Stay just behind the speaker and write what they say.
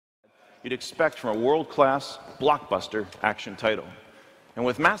you'd expect from a world-class, blockbuster action title. And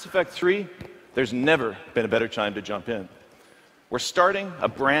with Mass Effect 3, there's never been a better time to jump in. We're starting a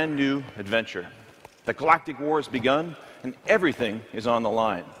brand new adventure. The galactic war has begun, and everything is on the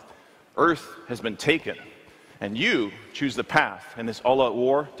line. Earth has been taken, and you choose the path in this all-out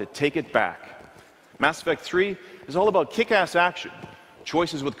war to take it back. Mass Effect 3 is all about kick-ass action,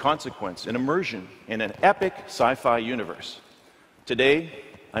 choices with consequence, and immersion in an epic sci-fi universe. Today,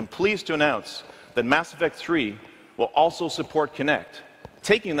 I'm pleased to announce that Mass Effect 3 will also support Kinect,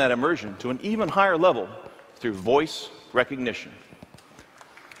 taking that immersion to an even higher level through voice recognition.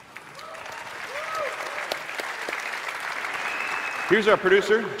 Here's our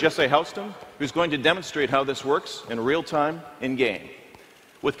producer, Jesse Houston, who's going to demonstrate how this works in real time in-game.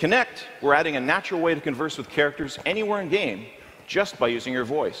 With Kinect, we're adding a natural way to converse with characters anywhere in-game just by using your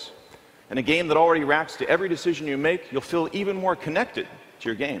voice. In a game that already reacts to every decision you make, you'll feel even more connected to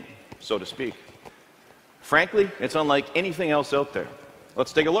your game, so to speak. Frankly, it's unlike anything else out there.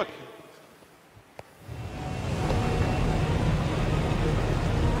 Let's take a look.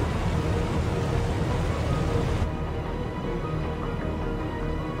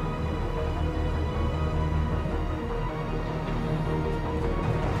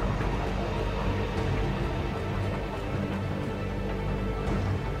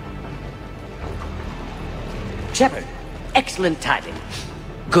 Shepard, excellent timing.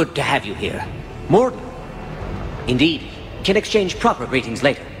 Good to have you here. Mordin. Indeed. Can exchange proper greetings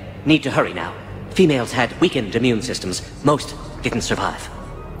later. Need to hurry now. Females had weakened immune systems. Most didn't survive.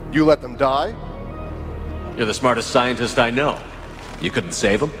 You let them die? You're the smartest scientist I know. You couldn't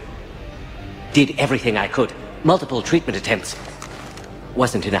save them? Did everything I could. Multiple treatment attempts.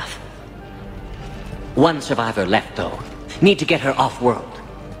 Wasn't enough. One survivor left, though. Need to get her off-world.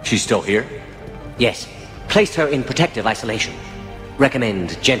 She's still here? Yes. Placed her in protective isolation.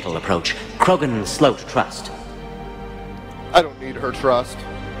 Recommend gentle approach. Krogan slow to trust. I don't need her trust.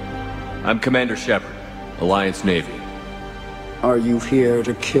 I'm Commander Shepard, Alliance Navy. Are you here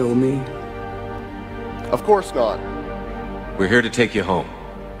to kill me? Of course not. We're here to take you home.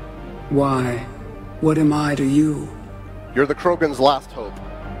 Why? What am I to you? You're the Krogan's last hope.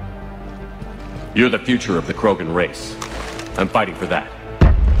 You're the future of the Krogan race. I'm fighting for that.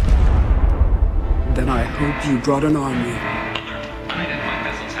 Then I hope you brought an army.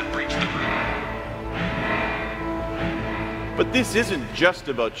 But this isn't just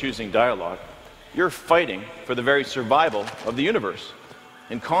about choosing dialogue. You're fighting for the very survival of the universe.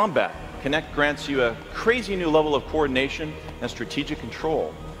 In combat, Kinect grants you a crazy new level of coordination and strategic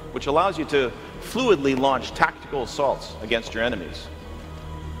control, which allows you to fluidly launch tactical assaults against your enemies.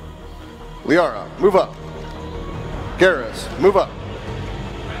 Liara, move up. Garrus, move up.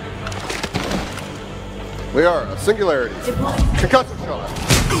 Liara, singularity. Concussion shot.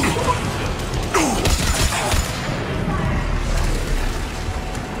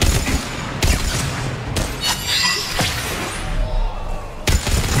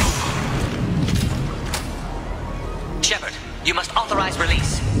 Shepard, you must authorize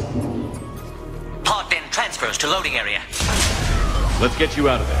release. Pod bin transfers to loading area. Let's get you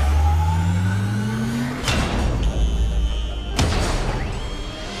out of there.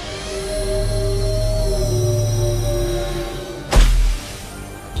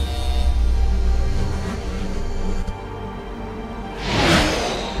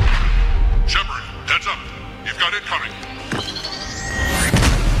 Shepard, heads up. You've got it coming.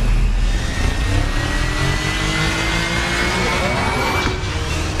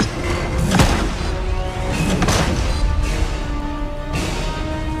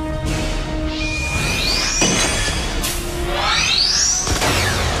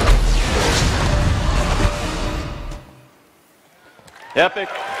 Epic,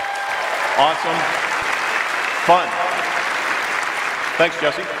 awesome, fun. Thanks,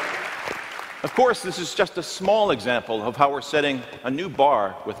 Jesse. Of course, this is just a small example of how we're setting a new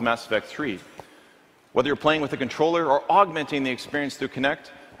bar with Mass Effect 3. Whether you're playing with a controller or augmenting the experience through Kinect,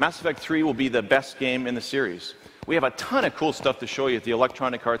 Mass Effect 3 will be the best game in the series. We have a ton of cool stuff to show you at the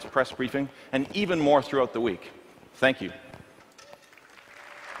Electronic Arts press briefing, and even more throughout the week. Thank you.